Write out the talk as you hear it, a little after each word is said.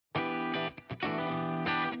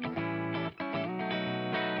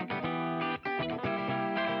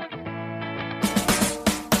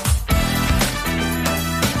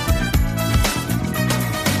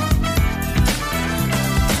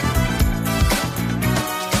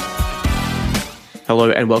Hello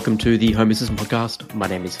and welcome to the Home Assistant Podcast. My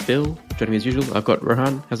name is Phil. Joining me as usual, I've got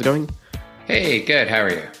Rohan. How's it going? Hey, good. How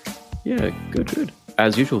are you? Yeah, good.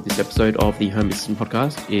 As usual, this episode of the Home Assistant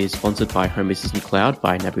Podcast is sponsored by Home Assistant Cloud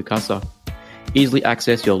by Nabu Casa. Easily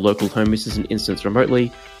access your local Home Assistant instance remotely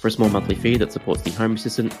for a small monthly fee that supports the Home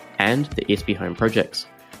Assistant and the ESP Home projects.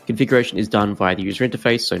 Configuration is done via the user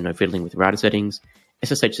interface, so no fiddling with router settings,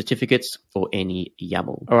 SSH certificates, or any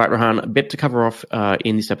YAML. All right, Rohan, a bit to cover off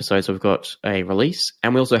in this episode. So we've got a release,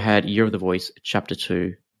 and we also had Year of the Voice Chapter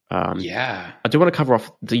 2. I do want to cover off,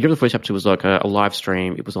 the Year of the Voice Chapter 2 was like a live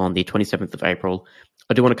stream. It was on the 27th of April.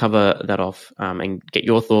 I do want to cover that off and get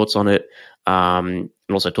your thoughts on it and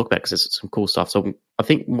also talk about it because there's some cool stuff. So I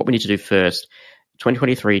think what we need to do first,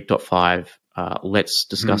 2023.5, let's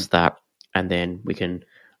discuss that, and then we can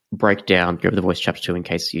break down Year of the Voice Chapter 2 in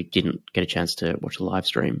case you didn't get a chance to watch the live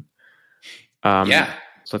stream. So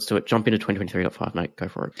let's do it. Jump into 2023.5, mate. Go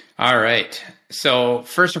for it. All right. So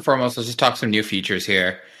first and foremost, let's just talk some new features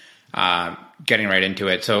here. Getting right into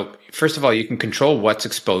it. So first of all, you can control what's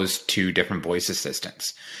exposed to different voice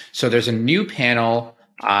assistants. So there's a new panel,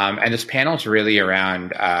 and this panel is really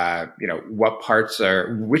around, what parts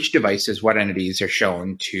are, which devices, what entities are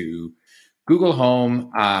shown to Google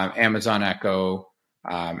Home, Amazon Echo,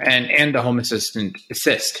 and the Home Assistant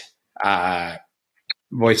Assist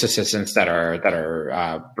voice assistants that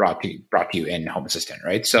are brought to you in Home Assistant,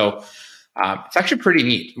 right? So it's actually pretty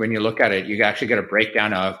neat when you look at it. You actually get a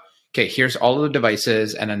breakdown of, okay, here's all of the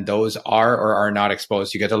devices, and then those are or are not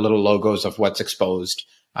exposed. You get the little logos of what's exposed.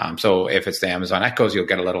 So if it's the Amazon Echoes, you'll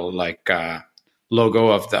get a little logo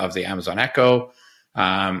of the Amazon Echo,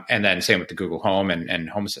 and then same with the Google Home and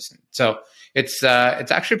Home Assistant. So it's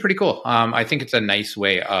actually pretty cool. I think it's a nice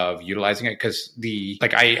way of utilizing it because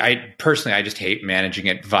I personally, I just hate managing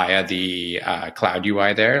it via the cloud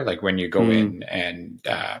UI there. Like when you go in and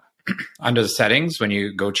under the settings, when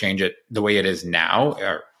you go change it the way it is now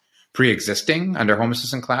or pre-existing under Home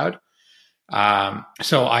Assistant Cloud.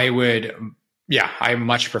 So I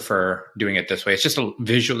much prefer doing it this way. It's just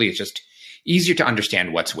visually, it's just easier to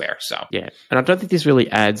understand what's where. So yeah, and I don't think this really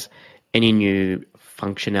adds any new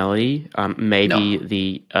functionality.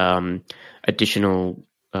 The additional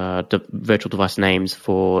virtual device names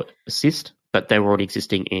for Assist, but they were already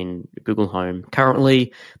existing in Google Home.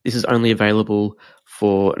 Currently, this is only available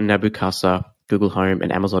for Nabu Casa, Google Home,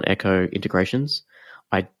 and Amazon Echo integrations.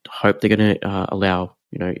 I hope they're going to allow,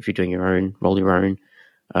 if you're doing roll your own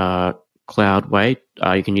cloud way,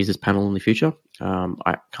 you can use this panel in the future.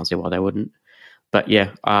 I can't see why they wouldn't. But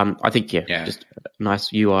I think, just a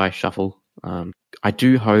nice UI shuffle. I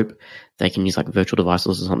do hope they can use like virtual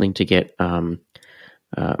devices or something to get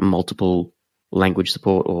multiple language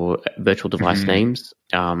support or virtual device names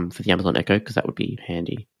for the Amazon Echo, because that would be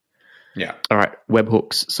handy. Yeah. All right,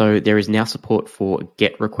 webhooks. So there is now support for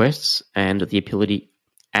GET requests and the ability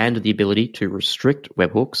to restrict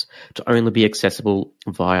webhooks to only be accessible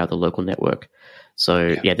via the local network.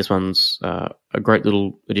 So this one's a great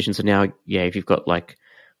little addition. So now, if you've got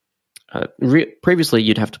previously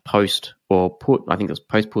you'd have to post or put, I think it was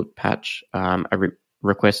post-put patch, a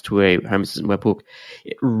request to a Home Assistant webhook.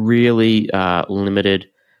 It really limited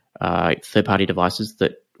third-party devices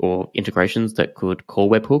or integrations that could call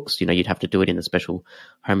webhooks. You'd have to do it in the special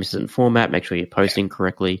Home Assistant format, make sure you're posting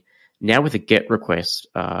correctly. Now with a GET request,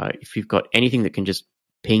 if you've got anything that can just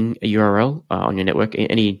ping a URL on your network,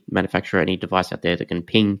 any manufacturer, any device out there that can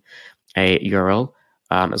ping a URL,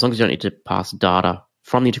 as long as you don't need to pass data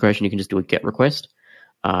from the integration, you can just do a GET request.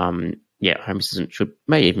 Home Assistant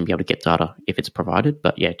may even be able to get data if it's provided,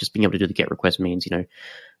 but just being able to do the GET request means,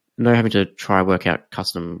 no having to try work out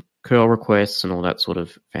custom curl requests and all that sort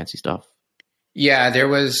of fancy stuff. Yeah,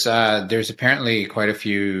 there's apparently quite a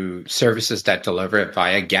few services that deliver it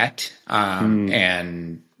via GET,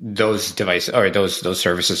 and those devices or those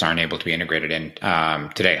services aren't able to be integrated in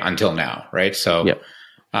today until now, right? So,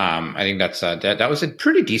 I think that was a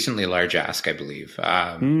pretty decently large ask, I believe.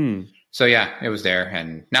 So it was there,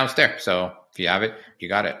 and now it's there. So if you have it, you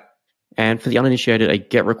got it. And for the uninitiated, a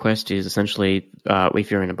GET request is essentially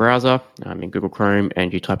if you're in a browser, in Google Chrome,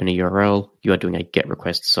 and you type in a URL, you are doing a GET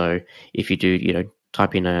request. So if you do,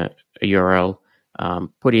 type in a URL,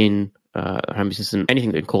 put in Home Assistant,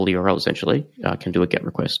 anything that can call the URL essentially can do a GET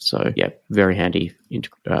request. So very handy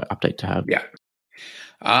update to have. Yeah.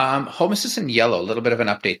 Home Assistant Yellow, a little bit of an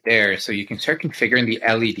update there. So you can start configuring the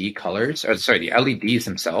LED colors, the LEDs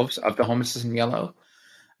themselves of the Home Assistant Yellow.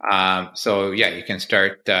 You can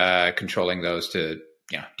start controlling those to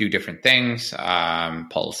do different things,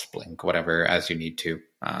 pulse, blink, whatever as you need to.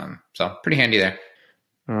 So pretty handy there.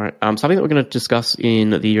 All right. Something that we're going to discuss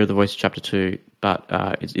in the Year of the Voice Chapter 2 but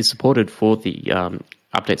it's supported for the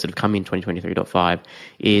updates that have come in 2023.5,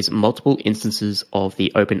 is multiple instances of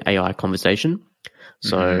the OpenAI conversation.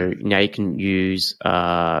 So now you can use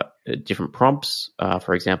different prompts.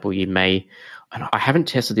 For example, you may, I haven't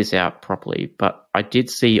tested this out properly, but I did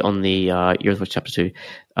see on the Heroes Watch Chapter 2,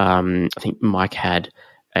 I think Mike had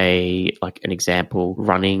an example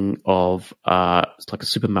running of it's like a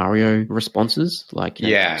Super Mario responses, like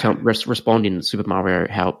respond in Super Mario,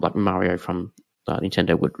 how like Mario from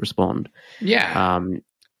Nintendo would respond.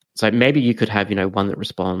 So maybe you could have, one that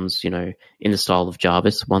responds, in the style of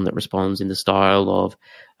Jarvis, one that responds in the style of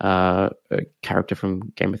a character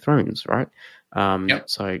from Game of Thrones, right?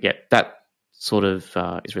 So yeah, that sort of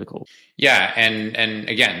is really cool. Yeah, and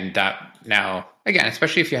again,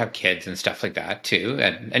 especially if you have kids and stuff like that too,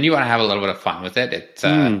 and you want to have a little bit of fun with it. It's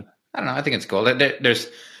I don't know, I think it's cool.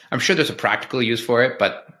 I'm sure there's a practical use for it,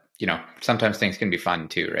 but sometimes things can be fun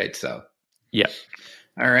too, right? So yeah.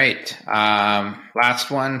 All right.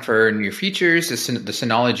 Last one for new features is the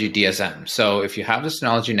Synology DSM. So if you have the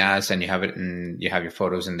Synology NAS and you have it and you have your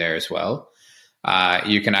photos in there as well,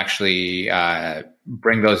 you can actually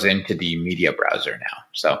bring those into the media browser now.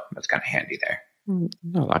 So that's kind of handy there.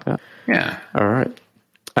 I like that. Yeah. All right.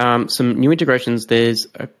 Some new integrations. There's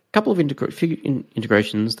a couple of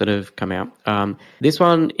integrations that have come out. This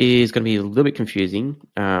one is going to be a little bit confusing.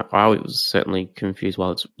 I was certainly confused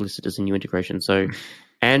while it's listed as a new integration. So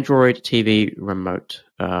Android TV Remote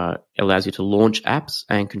allows you to launch apps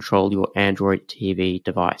and control your Android TV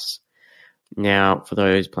device. Now, for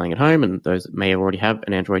those playing at home and those that may already have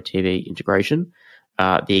an Android TV integration,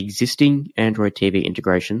 the existing Android TV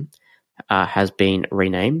integration has been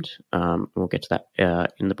renamed. We'll get to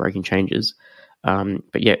that in the breaking changes.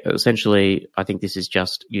 But yeah, essentially, I think this is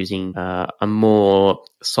just using a more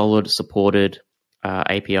solid supported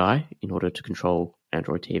API in order to control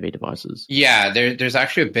Android TV devices. Yeah, there's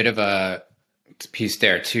actually a bit of a piece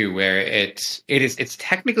there too, where it's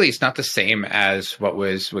technically it's not the same as what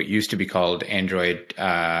used to be called Android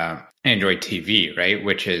TV, right?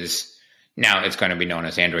 Which is now it's going to be known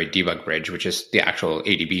as Android Debug Bridge, which is the actual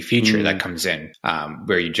ADB feature that comes in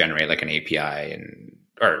where you generate like an API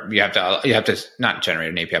or you have to not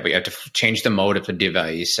generate an API, but you have to change the mode of the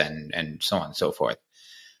device and so on and so forth.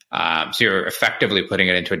 So you're effectively putting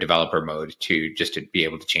it into a developer mode to be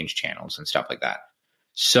able to change channels and stuff like that.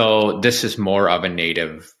 So this is more of a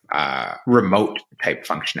native remote type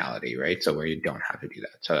functionality, right? So where you don't have to do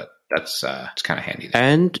that. So that's it's kind of handy there.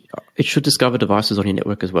 And it should discover devices on your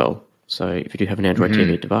network as well. So if you do have an Android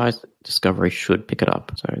TV device, Discovery should pick it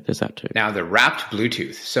up. So there's that too. Now the wrapped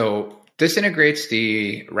Bluetooth. So this integrates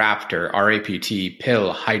the Raptor RAPT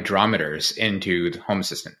pill hydrometers into the Home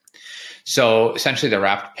Assistant. So essentially the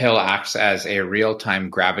wrapped pill acts as a real-time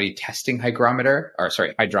gravity testing hydrometer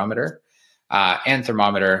and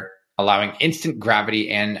thermometer, allowing instant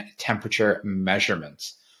gravity and temperature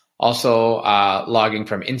measurements. Also logging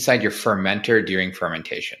from inside your fermenter during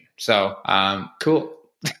fermentation. So cool.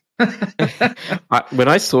 When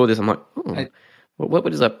I saw this, I'm like,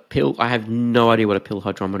 what is a pill? I have no idea what a pill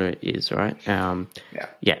hydrometer is, right?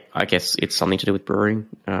 Yeah, I guess it's something to do with brewing,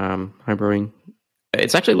 home brewing.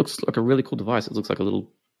 It actually looks like a really cool device. It looks like a little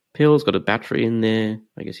pill. It's got a battery in there.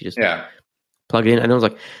 I guess you just plug it in. And I was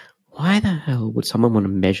like, why the hell would someone want to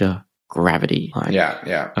measure gravity? Like,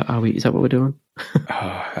 is that what we're doing?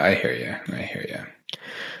 I hear you.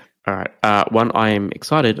 All right. One I am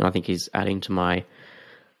excited, and I think is adding to my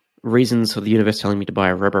reasons for the universe telling me to buy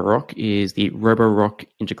a Roborock, is the Roborock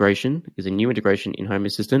integration. Is a new integration in Home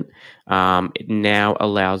Assistant. It now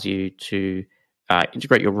allows you to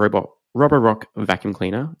integrate your Roborock vacuum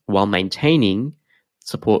cleaner while maintaining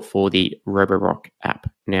support for the Roborock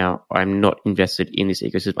app. Now, I'm not invested in this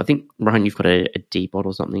ecosystem. I think, Rohan, you've got a Depot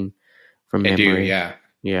or something from memory. I do, yeah.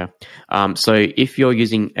 Yeah. So if you're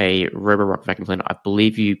using a Roborock vacuum cleaner, I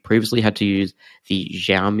believe you previously had to use the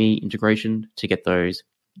Xiaomi integration to get those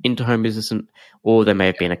into Home Assistant, or there may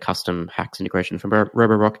have been a custom hacks integration from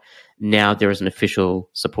Roborock. Now there is an official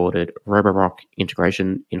supported Roborock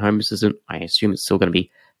integration in Home Assistant. I assume it's still going to be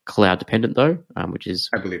cloud dependent though, which is,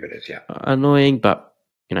 I believe it is, yeah, annoying, but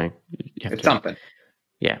it's something.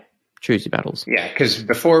 Yeah, choose your battles. Yeah, because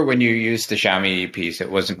before when you used the Xiaomi piece, it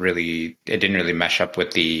didn't really mesh up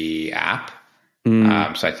with the app.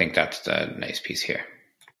 So I think that's the nice piece here.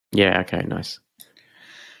 Yeah. Okay. Nice.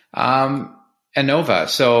 Anova.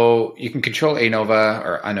 So you can control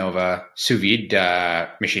Anova sous vide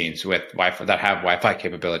machines with Wi-Fi that have Wi-Fi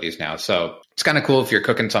capabilities now. So it's kind of cool if you're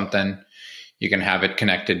cooking something. You can have it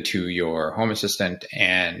connected to your Home Assistant,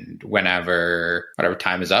 and whatever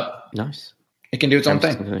time is up, nice, it can do its own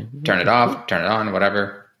thing. Turn it off, turn it on,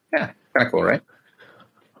 whatever. Yeah, kind of cool, right?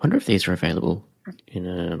 wonder if these are available in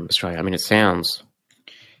Australia. I mean, it sounds.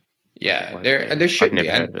 Yeah, there should be.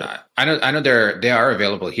 I know they are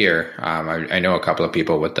available here. I know a couple of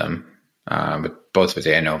people with them, but both with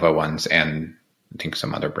the Anova ones and I think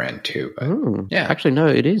some other brand too. But yeah, actually, no,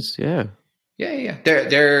 it is. Yeah. Yeah.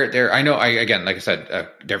 They're. I know. Again, like I said,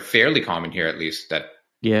 they're fairly common here. At least that.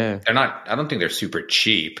 Yeah. They're not. I don't think they're super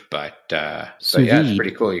cheap, but yeah, it's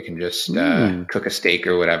pretty cool. You can just cook a steak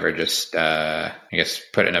or whatever. Just I guess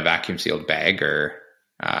put it in a vacuum sealed bag or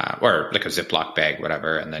like a Ziploc bag,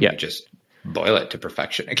 whatever, and then you just boil it to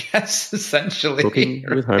perfection. I guess essentially cooking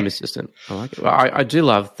with Home Assistant. I like it. Well, I do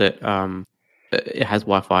love that it has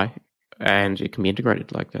Wi-Fi and it can be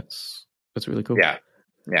integrated. Like that's really cool.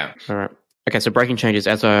 Yeah. All right. Okay, so breaking changes,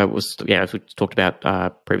 as we talked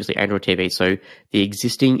about previously, Android TV. So the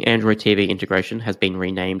existing Android TV integration has been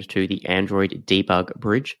renamed to the Android Debug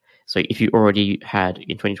Bridge. So if you already had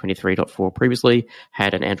in 2023.4 previously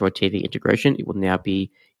had an Android TV integration, it will now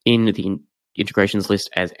be in the integrations list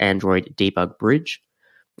as Android Debug Bridge.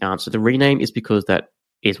 So the rename is because that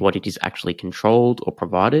is what it is actually controlled or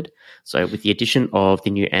provided. So with the addition of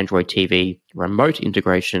the new Android TV remote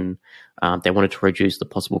integration, they wanted to reduce the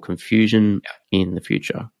possible confusion in the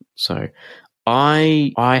future. So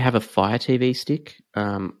I have a Fire TV stick.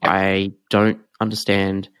 I don't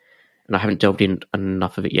understand, and I haven't delved in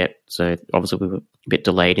enough of it yet. So obviously we were a bit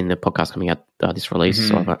delayed in the podcast coming out this release,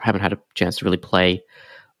 so I haven't had a chance to really play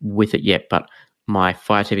with it yet. But my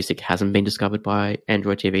Fire TV stick hasn't been discovered by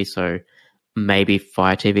Android TV, so maybe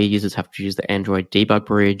Fire TV users have to use the Android Debug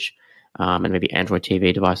Bridge, and maybe Android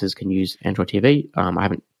TV devices can use Android TV. I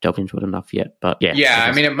haven't delved into it enough yet, but yeah. Yeah,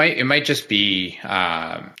 I mean, it might just be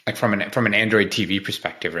like from an Android TV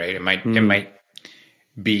perspective, right? It might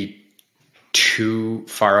be too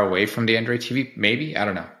far away from the Android TV, maybe. I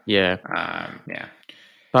don't know. Yeah. Yeah.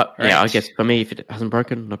 But I guess for me, if it hasn't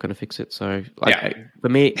broken, I'm not going to fix it. So for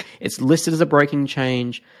me, it's listed as a breaking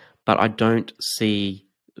change, but I don't see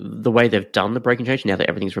the way they've done the breaking change now that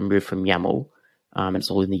everything's removed from YAML and it's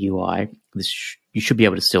all in the UI. You should be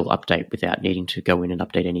able to still update without needing to go in and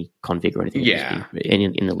update any config or anything. Yeah,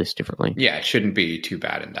 in the list differently. Yeah, it shouldn't be too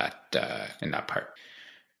bad in that part.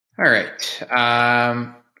 All right,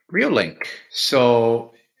 Reolink.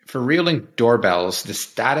 So for Reolink doorbells, the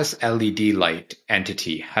status LED light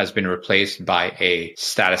entity has been replaced by a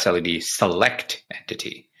status LED select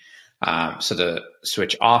entity. So the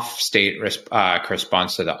switch off state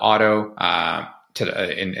corresponds to the auto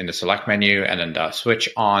in the select menu, and then the switch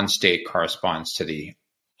on state corresponds to the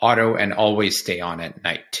auto and always stay on at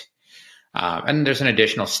night. And there's an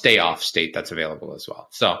additional stay off state that's available as well.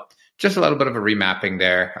 So just a little bit of a remapping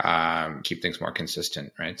there, keep things more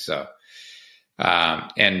consistent, right? So,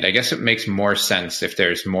 and I guess it makes more sense if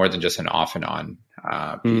there's more than just an off and on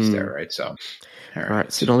piece there, right? So. All right.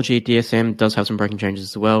 Synology DSM does have some breaking changes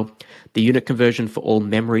as well. The unit conversion for all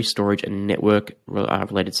memory, storage, and network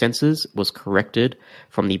related sensors was corrected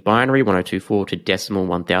from the binary 1024 to decimal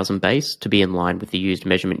 1000 base to be in line with the used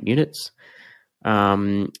measurement units.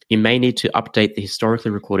 You may need to update the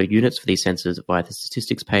historically recorded units for these sensors via the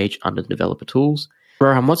statistics page under the developer tools.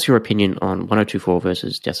 Rohan, what's your opinion on 1024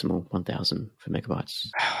 versus decimal 1000 for megabytes?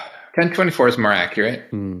 1024 is more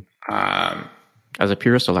accurate. As a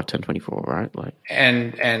purist, I like 1024, right?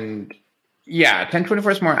 And yeah,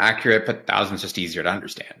 1024 is more accurate, but 1000 is just easier to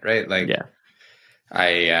understand, right? Like, yeah.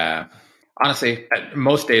 I honestly,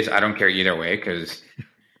 most days I don't care either way because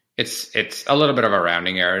it's a little bit of a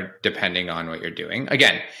rounding error depending on what you're doing.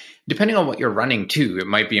 Again, depending on what you're running too, it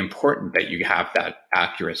might be important that you have that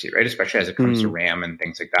accuracy, right? Especially as it comes to RAM and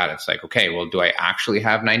things like that. It's like, okay, well, do I actually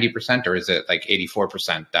have 90% or is it like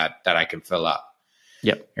 84% that I can fill up?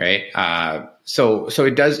 Yep. Right. So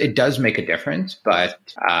it does make a difference, but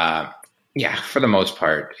yeah, for the most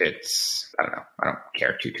part, I don't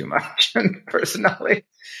care too much personally.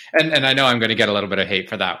 And I know I'm going to get a little bit of hate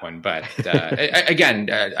for that one, but again,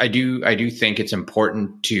 I do think it's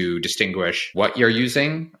important to distinguish what you're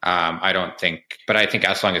using. I think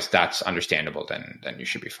as long as that's understandable, then you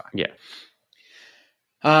should be fine. Yeah.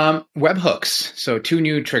 Webhooks. So 2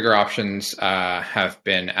 new trigger options have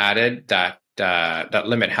been added that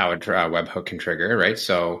limit how a webhook can trigger, right?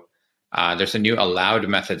 So there's a new allowed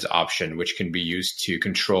methods option, which can be used to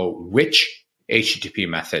control which HTTP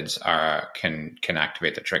methods can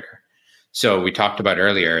activate the trigger. So we talked about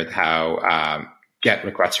earlier how GET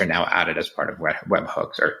requests are now added as part of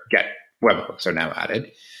webhooks, or GET webhooks are now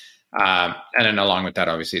added. And then along with that,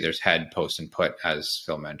 obviously, there's head, post, and put, as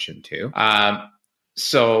Phil mentioned too.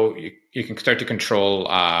 So you can start to control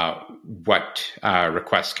what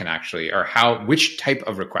requests can actually, or which type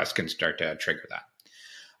of request can start to trigger that.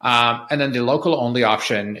 And then the local only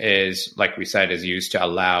option is, like we said, is used to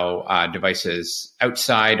allow devices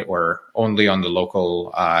outside or only on the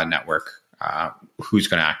local network who's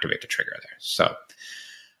going to activate the trigger there. So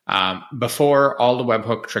before, all the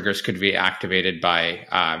webhook triggers could be activated by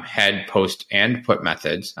head, post, and put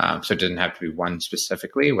methods. So it doesn't have to be one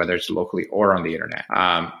specifically, whether it's locally or on the internet.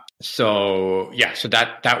 So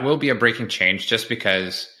that will be a breaking change, just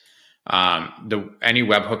because any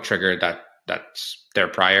webhook trigger that's there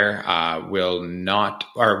prior will not,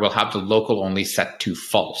 or will have the local only set to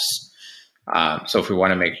false. So if we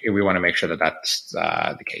want to make sure that that's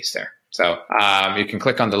the case there. So you can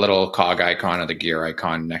click on the little cog icon or the gear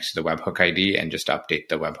icon next to the webhook ID and just update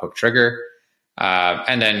the webhook trigger.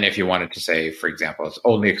 And then if you wanted to say, for example, it's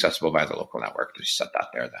only accessible by the local network, just set that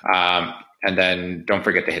there then. And then don't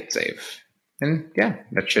forget to hit save. And yeah,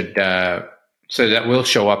 that should... so that will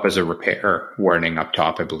show up as a repair warning up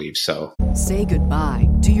top, I believe so. Say goodbye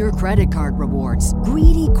to your credit card rewards.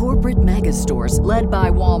 Greedy corporate mega stores, led by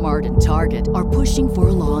Walmart and Target, are pushing for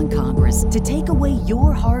a law in Congress to take away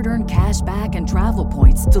your hard-earned cash back and travel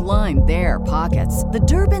points to line their pockets. The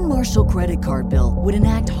Durbin-Marshall credit card bill would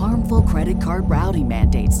enact harmful credit card routing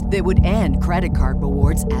mandates that would end credit card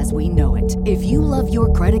rewards as we know it. If you love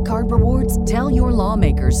your credit card rewards, tell your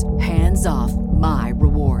lawmakers, hands off my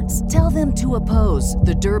rewards. Tell them to oppose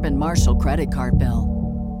the Durbin-Marshall credit card bill.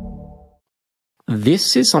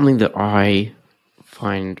 This is something that I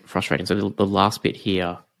find frustrating. So the last bit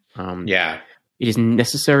here, it is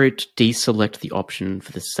necessary to deselect the option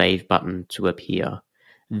for the save button to appear.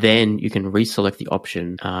 Then you can reselect the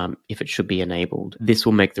option if it should be enabled. This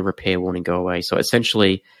will make the repair warning go away. So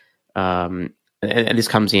essentially, and this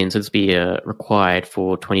comes in, so this will be required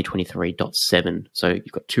for 2023.7. So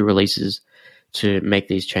you've got 2 releases to make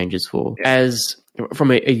these changes for. As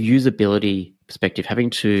from a usability perspective, having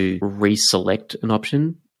to reselect an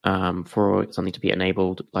option for something to be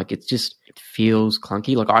enabled, like it feels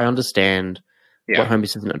clunky. Like I understand what Home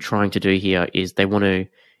Assistant are trying to do here is they want to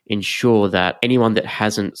ensure that anyone that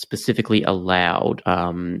hasn't specifically allowed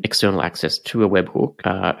external access to a webhook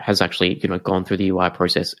has actually gone through the UI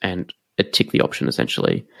process and tick the option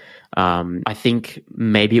essentially. I think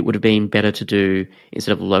maybe it would have been better to do,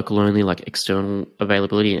 instead of local only, like external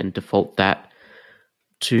availability and default that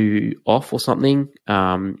to off or something.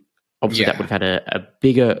 Obviously that would have had a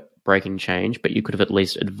bigger breaking change, but you could have at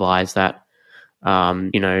least advised that,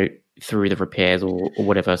 through the repairs or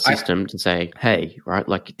whatever system to say, hey, right,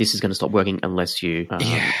 like this is going to stop working unless you.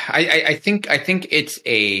 I think it's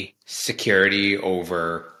a security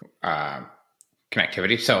over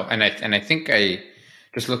connectivity. So, and I think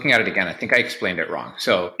just looking at it again, I think I explained it wrong.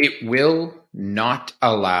 So it will not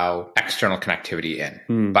allow external connectivity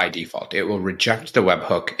in by default. It will reject the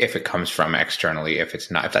webhook if it comes from externally, if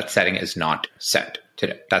that setting is not set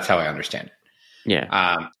today. That's how I understand it.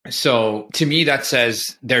 Yeah. So to me, that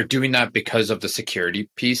says they're doing that because of the security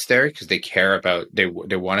piece there, because they care about, they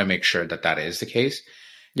want to make sure that is the case.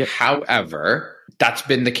 Yep. However, that's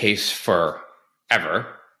been the case forever,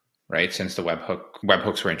 right? Since the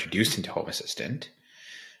webhooks were introduced into Home Assistant.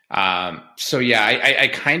 So yeah, I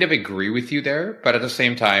kind of agree with you there, but at the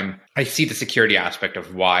same time, I see the security aspect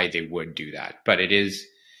of why they would do that, but it is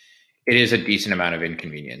a decent amount of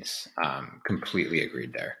inconvenience. Completely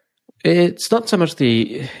agreed there. It's not so much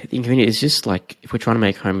the inconvenience. It's just like if we're trying to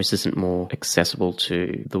make Home Assistant more accessible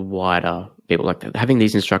to the wider people, like having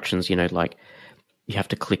these instructions, like you have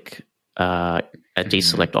to click a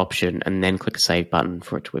deselect option and then click a save button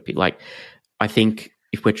for it to appear. Like I think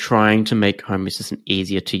if we're trying to make Home Assistant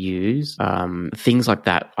easier to use, things like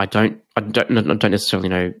that, I don't necessarily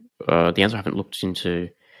know the answer. I haven't looked into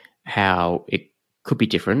how it could be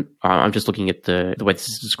different. I'm just looking at the way this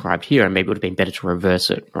is described here, and maybe it would have been better to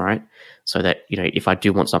reverse it, right? So that, if I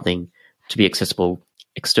do want something to be accessible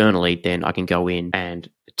externally, then I can go in and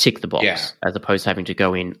tick the box as opposed to having to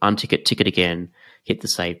go in, untick it, tick it again, hit the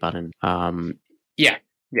save button.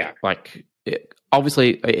 Like,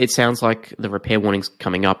 obviously, it sounds like the repair warning's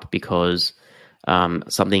coming up because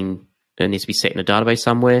something needs to be set in a database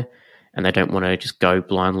somewhere, and they don't want to just go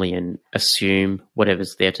blindly and assume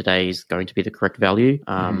whatever's there today is going to be the correct value.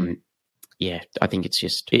 Yeah, I think it's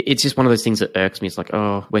just one of those things that irks me. It's like,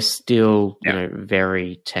 oh, we're still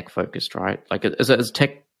very tech focused, right? Like as a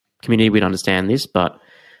tech community, we'd understand this, but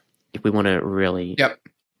if we want to really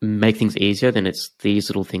make things easier, then it's these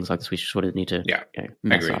little things like this we sort of need to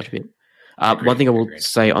massage a bit. One thing I will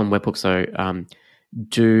say on webhooks though,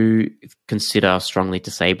 do consider strongly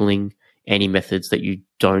disabling any methods that you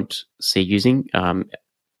don't see using.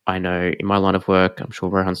 I know in my line of work, I'm sure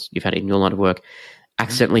Rohan, you've had it in your line of work,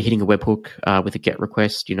 accidentally hitting a webhook with a GET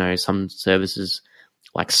request. Some services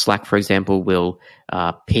like Slack, for example, will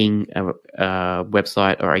ping a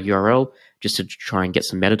website or a URL just to try and get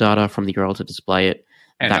some metadata from the URL to display it.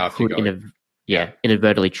 And that could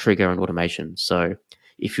inadvertently trigger an automation. So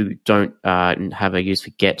if you don't have a use for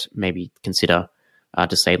GET, maybe consider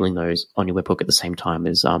disabling those on your webhook at the same time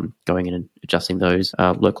as going in and adjusting those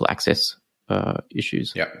local access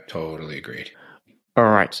issues. Yeah, totally agreed. All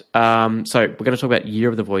right. So we're going to talk about Year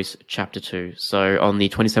of the Voice, Chapter 2. So on the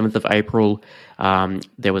 27th of April,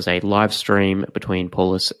 there was a live stream between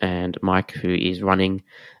Paulus and Mike, who is running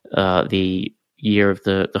the Year of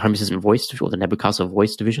the Home Assistant Voice, or the Nabu-Casa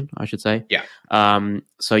Voice division, I should say. Yeah.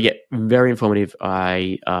 So yeah, very informative.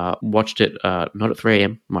 I watched it not at 3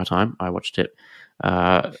 a.m. my time. I watched it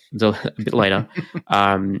a bit later.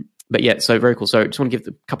 But yeah, so very cool. So just want to give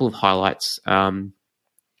a couple of highlights.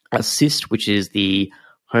 Assist, which is the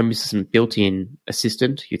Home Assistant built-in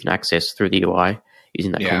assistant you can access through the UI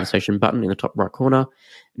using that conversation button in the top right corner,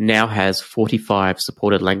 now has 45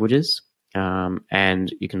 supported languages,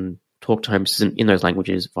 and you can talk to Home Assistant in those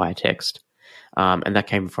languages via text. And that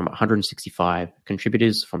came from 165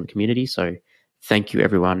 contributors from the community. So thank you,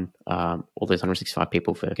 everyone, all those 165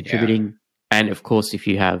 people for contributing. Yeah. And of course, if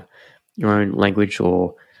you have your own language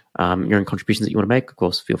or your own contributions that you want to make, of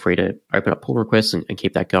course, feel free to open up pull requests and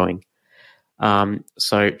keep that going.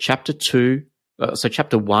 So chapter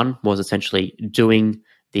 1 was essentially doing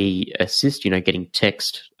the assist, getting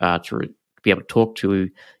text to be able to talk to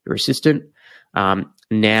your assistant.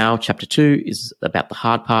 Now chapter 2 is about the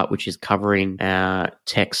hard part, which is covering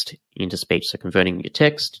text into speech. So converting your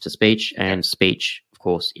text to speech and speech, of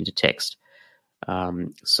course, into text.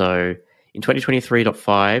 So in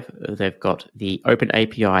 2023.5, they've got the Open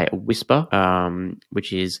API Whisper,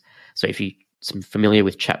 which is, so if you're familiar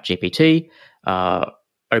with ChatGPT,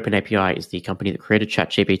 Open API is the company that created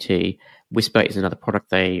ChatGPT. Whisper is another product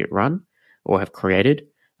they run or have created.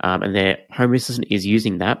 And their Home Assistant is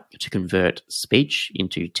using that to convert speech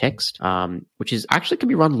into text, which is actually can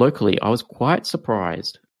be run locally. I was quite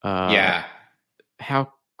surprised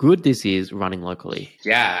how good this is running locally.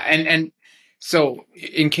 Yeah, and so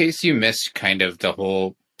in case you missed kind of the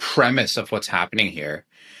whole premise of what's happening here,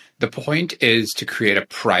 the point is to create a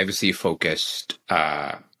privacy-focused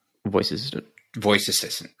voice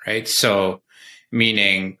assistant, right? So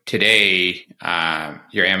meaning today,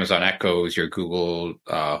 your Amazon Echoes, your Google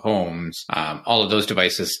Homes, all of those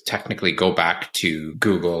devices technically go back to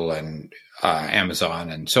Google and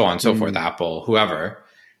Amazon and so on and so forth, Apple, whoever.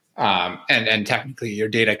 And technically your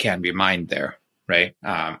data can be mined there, right?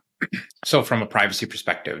 So from a privacy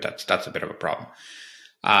perspective, that's a bit of a problem.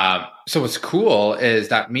 So what's cool is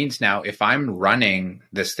that means now if I'm running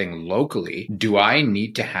this thing locally, do I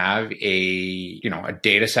need to have a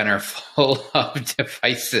data center full of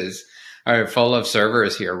devices or full of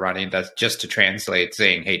servers here running that's just to translate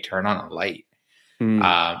saying, hey, turn on a light?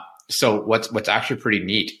 So what's actually pretty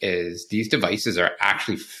neat is these devices are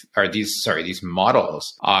actually, these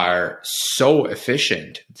models are so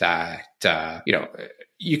efficient that,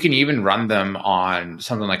 you can even run them on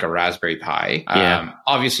something like a Raspberry Pi.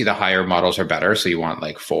 Obviously, the higher models are better. So you want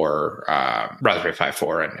like 4 Raspberry Pi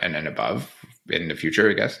 4 and above in the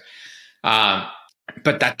future, I guess.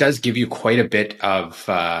 But that does give you quite a bit of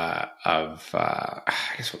I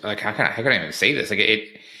guess, like how can I even say this? Like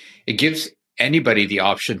it gives anybody the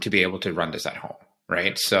option to be able to run this at home,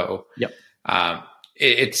 right? So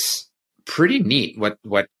it's pretty neat what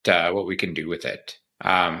we can do with it.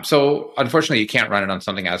 So unfortunately, you can't run it on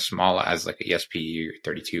something as small as like a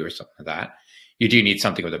ESP32 or something like that. You do need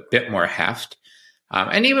something with a bit more heft.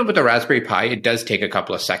 And even with the Raspberry Pi, it does take a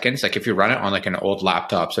couple of seconds. Like if you run it on like an old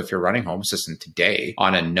laptop, so if you're running Home Assistant today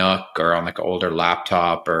on a Nook or on like an older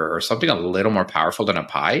laptop or something a little more powerful than a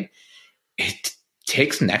Pi, it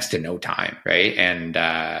takes next to no time, right? And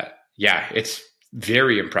it's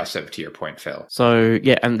very impressive to your point, Phil. So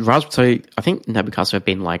yeah, and so I think Nabu-Casa have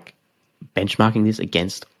been like benchmarking this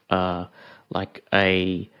against like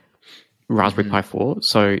a Raspberry Pi 4.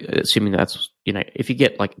 So assuming that's, if you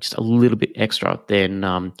get like just a little bit extra, then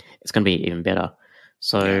it's going to be even better.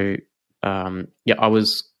 So I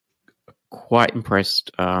was quite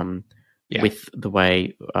impressed with the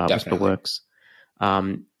way Whisper works.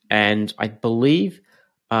 And I believe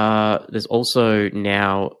there's also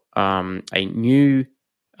now a new,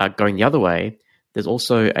 going the other way, there's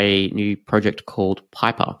also a new project called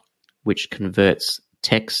Piper, which converts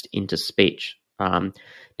text into speech.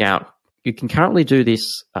 Now, you can currently do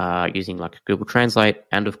this using like Google Translate,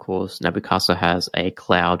 and of course, Nabu-Casa has a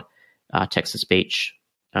cloud text-to-speech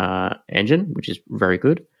engine, which is very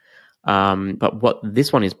good. But what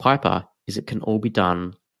this one is, Piper, is it can all be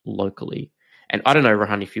done locally. And I don't know,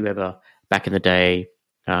 Rohan, if you ever, back in the day,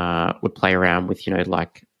 would play around with,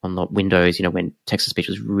 like on the Windows, when text-to-speech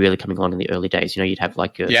was really coming along in the early days, you'd have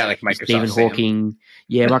like like Microsoft Stephen Sam. Hawking.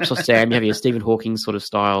 Yeah, Microsoft Sam. You have your Stephen Hawking sort of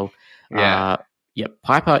style. Yeah.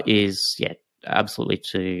 Piper is, absolutely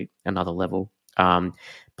to another level.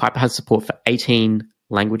 Piper has support for 18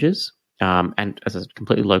 languages, and as I said,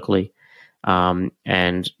 completely locally. So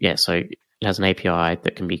it has an API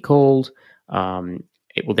that can be called.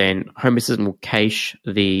 It will then, Home Assistant will cache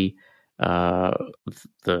the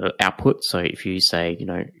output. So if you say,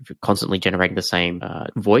 if you're constantly generating the same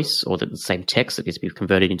voice or the same text that needs to be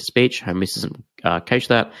converted into speech, Home Assistant will cache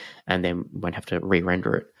that and then won't have to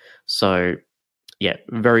re-render it. So,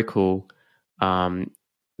 very cool.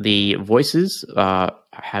 The voices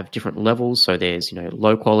have different levels. So there's,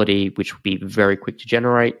 low quality, which will be very quick to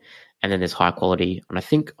generate. And then there's high quality. And I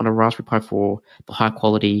think on a Raspberry Pi 4, the high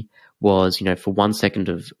quality was, for 1 second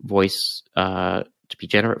of voice to be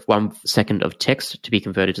generated, 1 second of text to be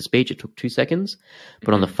converted to speech, it took 2 seconds.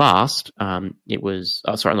 But on the fast, it was,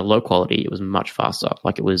 on the low quality, it was much faster.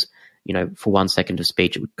 Like it was, for 1 second of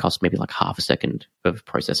speech, it would cost maybe like half a second of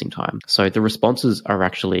processing time. So the responses are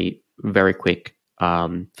actually very quick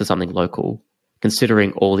for something local,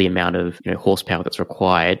 considering all the amount of horsepower that's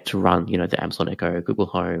required to run the Amazon Echo, Google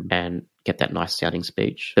Home, and get that nice sounding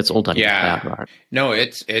speech. That's all done in the cloud, right? No,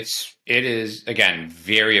 it is again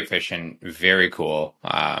very efficient, very cool,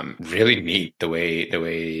 really neat the way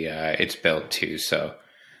it's built too. So,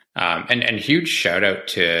 and huge shout out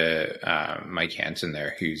to Mike Hansen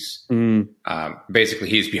there, who's basically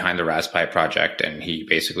he's behind the Raspberry Pi project, and he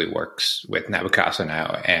basically works with Nabu-Casa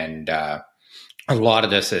now, and a lot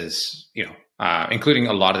of this is including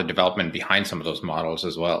a lot of the development behind some of those models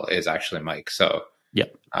as well, is actually Mike. So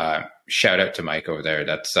shout out to Mike over there.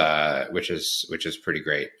 That's which is pretty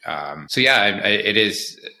great. It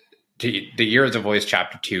is the Year of the Voice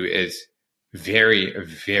Chapter 2 is very,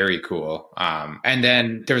 very cool. And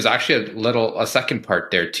then there's actually a second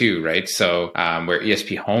part there too, right? So where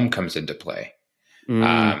ESP Home comes into play.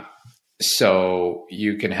 So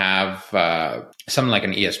you can have something like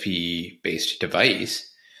an ESP based device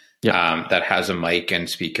that has a mic and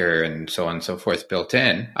speaker and so on and so forth built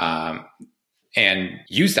in, and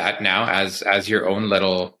use that now as your own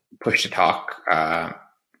little push to talk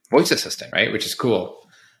voice assistant, right? Which is cool.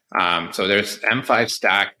 So there's M5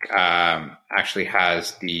 Stack actually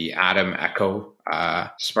has the Atom Echo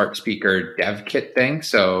smart speaker dev kit thing.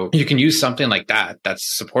 So you can use something like that that's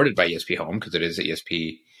supported by ESP Home because it is an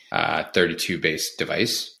ESP 32 based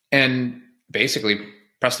device, and basically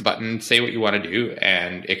press the button, say what you want to do,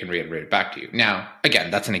 and it can reiterate it back to you. Now,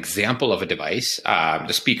 again, that's an example of a device.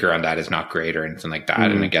 The speaker on that is not great or anything like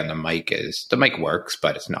that. And again, the mic works,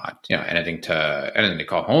 but it's not, anything to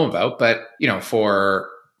call home about. But, for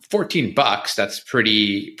 $14, that's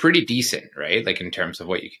pretty decent, right? Like in terms of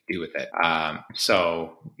what you can do with it. I've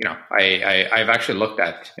actually looked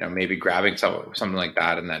at, maybe grabbing something like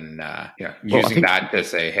that and then, using that to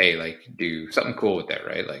say, hey, like do something cool with it,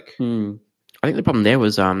 right? Like, I think the problem there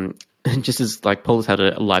was just as like Paul has had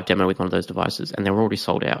a live demo with one of those devices and they were already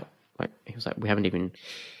sold out. Like he was like, we haven't even,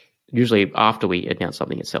 usually after we announce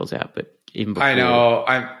something, it sells out, but even before. I know.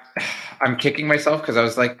 I'm kicking myself because I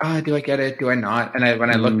was like, do I get it? Do I not? And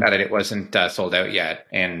when I looked at it, it wasn't sold out yet.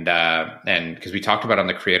 And because we talked about it on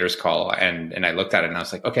the creators call and I looked at it and I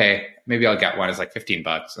was like, okay, maybe I'll get one. It's like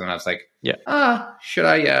 $15. And I was like, should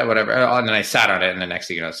I? Yeah, whatever. And then I sat on it and the next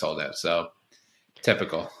thing it's sold out. So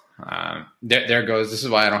typical. There goes. This is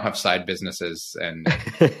why I don't have side businesses and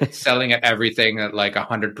selling at everything at like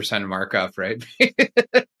 100% markup, right?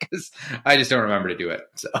 Because I just don't remember to do it.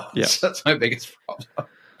 So that's my biggest problem.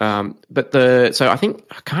 So I think,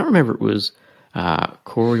 I can't remember, it was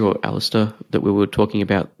Corey or Alistair that we were talking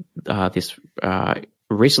about this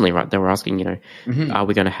recently, right? They were asking, are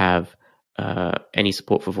we going to have any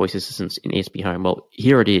support for voice assistants in ESP Home? Well,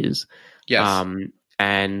 here it is. Yes.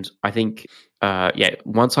 And I think,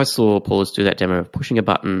 once I saw Paulus do that demo of pushing a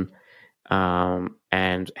button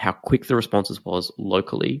and how quick the responses was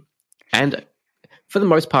locally, and for the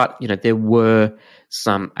most part, there were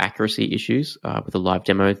some accuracy issues with a live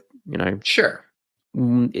demo, Sure.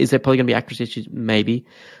 Is there probably going to be accuracy issues? Maybe.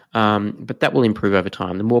 But that will improve over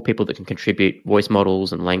time. The more people that can contribute voice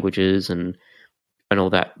models and languages and all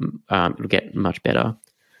that, it'll get much better.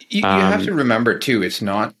 You have to remember too, it's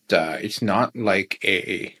not like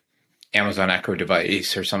a Amazon Echo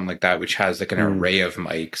device or something like that, which has like an array of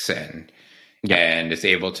mics and is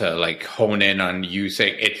able to like hone in on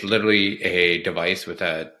using. It's literally a device with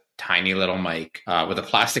a tiny little mic with a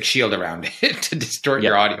plastic shield around it to distort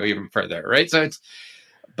your audio even further, right? So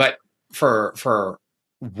but for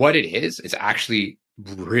what it is, it's actually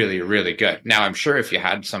really, really good. Now, I'm sure if you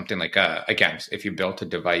had something like again, if you built a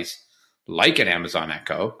device like an Amazon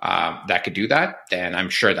Echo that could do that, then I'm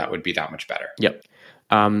sure that would be that much better. Yep.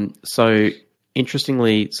 So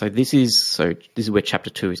interestingly, this is where Chapter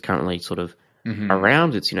 2 is currently sort of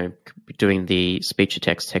around. It's, doing the speech to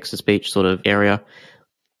text, text to speech sort of area.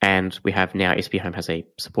 And we have now SP Home has a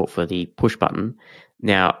support for the push button.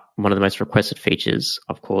 Now, one of the most requested features,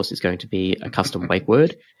 of course, is going to be a custom wake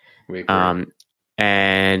word.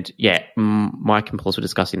 And yeah, Mike and Paul were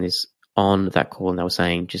discussing this on that call, and they were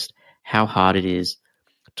saying just how hard it is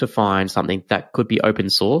to find something that could be open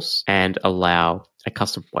source and allow a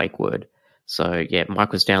custom wake word. So yeah,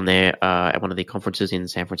 Mike was down there at one of the conferences in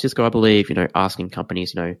San Francisco, I believe, asking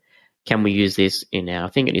companies, can we use this in our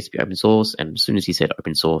thing? It needs to be open source. And as soon as he said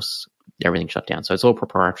open source, everything shut down. So it's all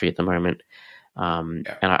proprietary at the moment. And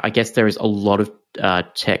I guess there is a lot of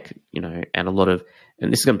tech, and a lot of,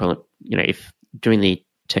 and this is going to, if doing the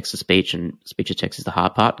text to speech and speech to text is the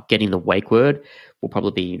hard part, getting the wake word will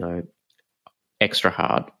probably be, extra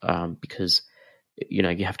hard because,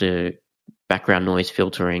 you have to background noise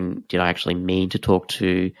filtering. Did I actually mean to talk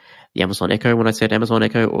to the Amazon Echo when I said Amazon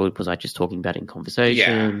Echo, or was I just talking about it in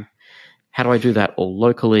conversation? Yeah. How do I do that all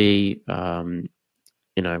locally,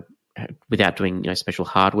 without doing, special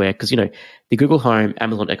hardware? Because, the Google Home,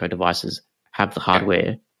 Amazon Echo devices have the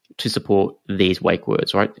hardware to support these wake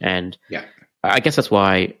words, right? And I guess that's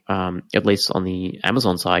why, at least on the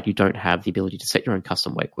Amazon side, you don't have the ability to set your own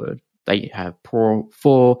custom wake word. They have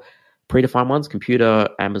four predefined ones: Computer,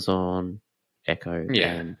 Amazon, Echo,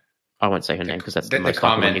 and I won't say her name because that's the most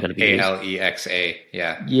common one you're going to be using. Alexa,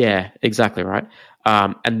 Yeah, exactly right.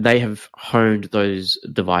 And they have honed those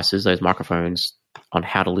devices, those microphones, on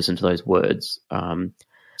how to listen to those words.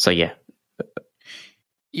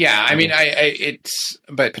 Yeah, I mean,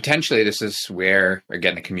 but potentially this is where,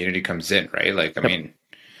 again, the community comes in, right? Like, I mean,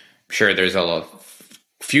 I'm sure there's a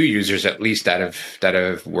few users at least that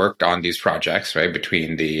have worked on these projects, right?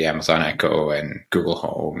 Between the Amazon Echo and Google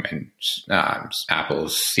Home and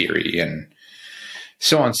Apple's Siri and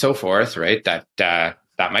so on and so forth, right? That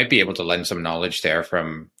might be able to lend some knowledge there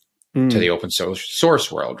to the open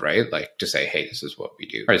source world, right? Like to say, hey, this is what we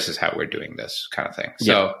do, or this is how we're doing this kind of thing.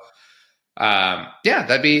 So,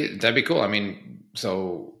 that'd be cool. I mean,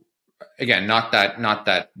 so again, not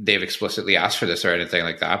that they've explicitly asked for this or anything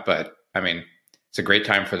like that, but I mean, it's a great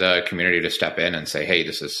time for the community to step in and say, hey,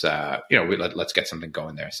 this is, let's get something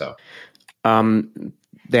going there. So,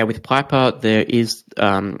 there with Piper, there is,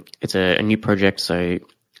 it's a new project. So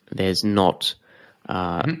there's not,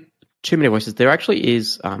 too many voices. There actually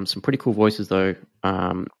is some pretty cool voices though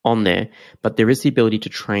on there, but there is the ability to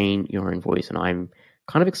train your own voice, and I'm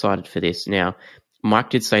kind of excited for this. Now, Mike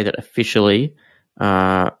did say that officially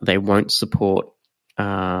they won't support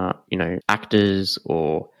actors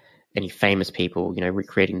or any famous people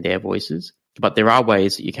recreating their voices, but there are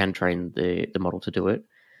ways that you can train the model to do it.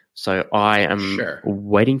 So I am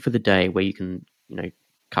waiting for the day where you can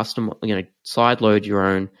custom side load your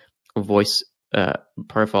own voice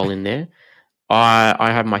profile in there.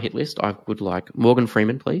 I have my hit list. I would like Morgan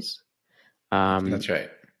Freeman, please. That's right.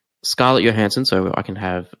 Scarlett Johansson, so I can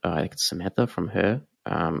have I think it's Samantha from Her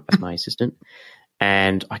as my assistant,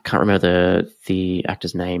 and I can't remember the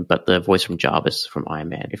actor's name, but the voice from Jarvis from Iron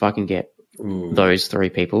Man. If I can get those three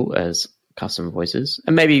people as custom voices,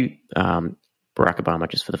 and maybe Barack Obama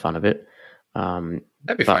just for the fun of it,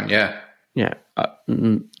 that'd be fun. Yeah.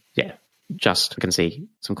 Just I can see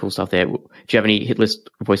some cool stuff there. Do you have any hit list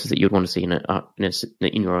voices that you'd want to see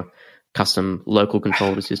in your custom local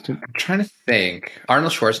controlled assistant? I'm trying to think.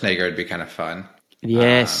 Arnold Schwarzenegger would be kind of fun.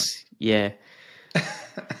 Yes, yeah.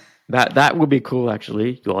 That would be cool,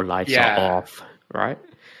 actually. Your lights are off, right?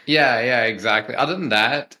 Yeah, exactly. Other than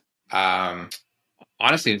that,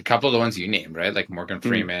 honestly, a couple of the ones you named, right? Like Morgan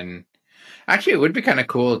Freeman. Actually, it would be kind of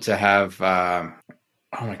cool to have, oh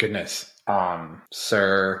my goodness,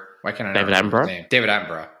 Sir, why can't I David Attenborough? Name? David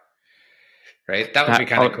Attenborough. Right? That would be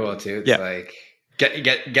kind of cool, too. It's like,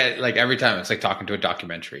 get like every time it's like talking to a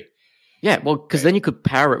documentary. Yeah, well, because then you could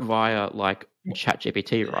power it via like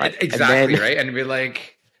ChatGPT, right? Exactly, right? And be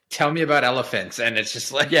like, tell me about elephants, and it's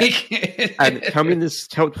just like, and tell me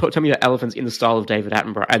about elephants in the style of David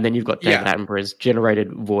Attenborough, and then you've got David Attenborough's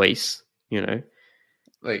generated voice.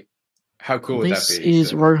 Like how cool would that be? This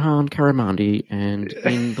is Rohan Karamandi, and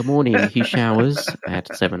in the morning he showers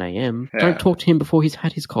at 7 a.m. Don't talk to him before he's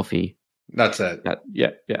had his coffee. That's it.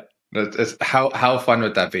 That's how fun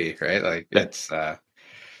would that be, right? Like it's,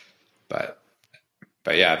 but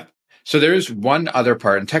yeah. So there's one other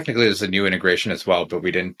part, and technically there's a new integration as well, but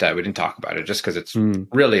we didn't talk about it just because it's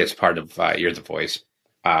really it's part of You're the Voice.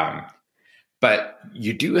 But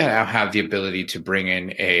you do have the ability to bring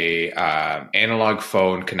in a analog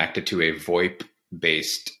phone connected to a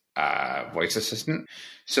VoIP-based voice assistant.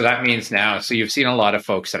 So that means now, so you've seen a lot of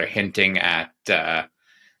folks that are hinting at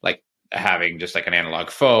like having just like an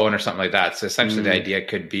analog phone or something like that. So essentially the idea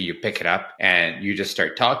could be you pick it up and you just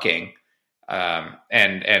start talking. And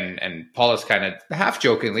Paulus kind of half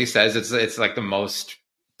jokingly says it's like the most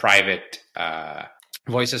private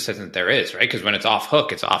voice assistant there is, right? Because when it's off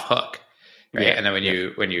hook, it's off hook. Right. Yeah, and then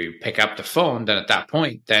when you pick up the phone, then at that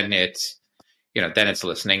point, then it's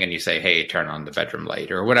listening and you say, hey, turn on the bedroom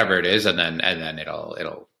light or whatever it is. And then it'll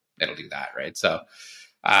do that. Right. So,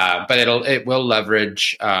 but it will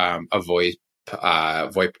leverage, a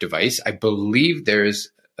VoIP device. I believe there's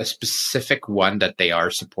a specific one that they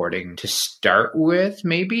are supporting to start with.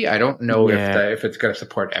 Maybe, I don't know if it's going to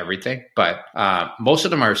support everything, but, most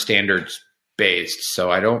of them are standards based,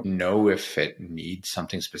 so I don't know if it needs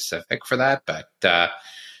something specific for that, but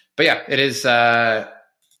yeah, it is.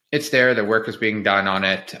 It's there. The work is being done on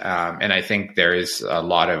it, and I think there is a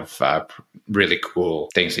lot of really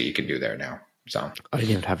cool things that you can do there now. So I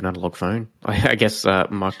didn't even have an analog phone. I guess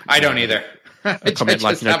Mark. I don't either. A comment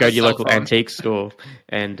like, go to your local antique store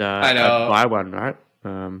and buy one, right?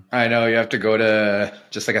 I know you have to go to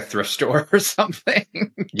just like a thrift store or something.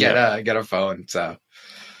 Get a phone. So.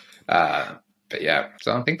 But yeah,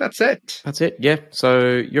 so I think that's it. That's it. Yeah. So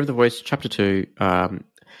Year of the Voice, Chapter 2. I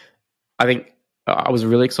think I was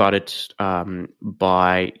really excited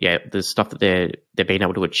by the stuff that they're being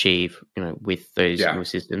able to achieve, with those new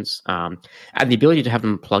assistants, and the ability to have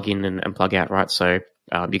them plug in and plug out. Right. So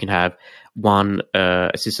you can have one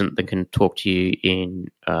assistant that can talk to you in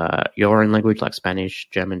your own language, like Spanish,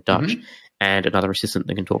 German, Dutch, and another assistant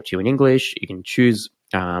that can talk to you in English. You can choose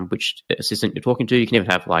which assistant you're talking to. You can even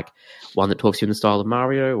have like one that talks to you in the style of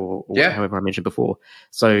Mario or however I mentioned before.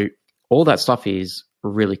 So all that stuff is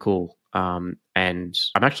really cool. And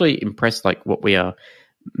I'm actually impressed, like what we are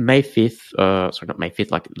May 5th, not May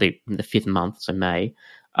 5th, like the 5th month, so May.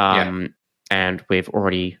 And we've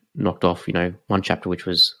already knocked off, one chapter, which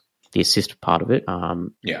was the assist part of it.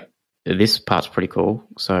 This part's pretty cool.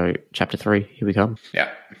 So Chapter 3, here we come.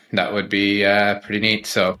 Yeah, that would be pretty neat.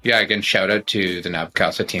 So again, shout out to the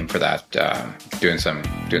Nabcasa team for that, doing some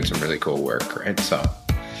really cool work, right? So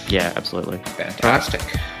yeah, absolutely. Fantastic.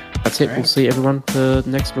 Right. That's it. Right. We'll see everyone for the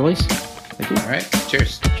next release. Thank you. All right.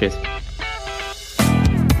 Cheers. Cheers.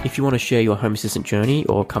 If you want to share your Home Assistant journey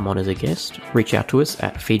or come on as a guest, reach out to us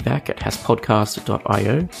at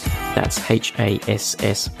feedback@hasspodcast.io. That's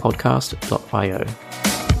HASS podcast.io.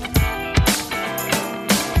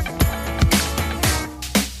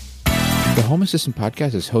 The Home Assistant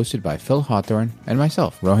Podcast is hosted by Phil Hawthorne and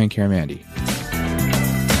myself, Rohan Karamandi.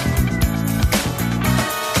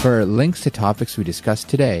 For links to topics we discussed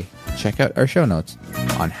today, check out our show notes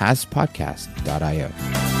on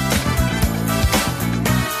hasspodcast.io.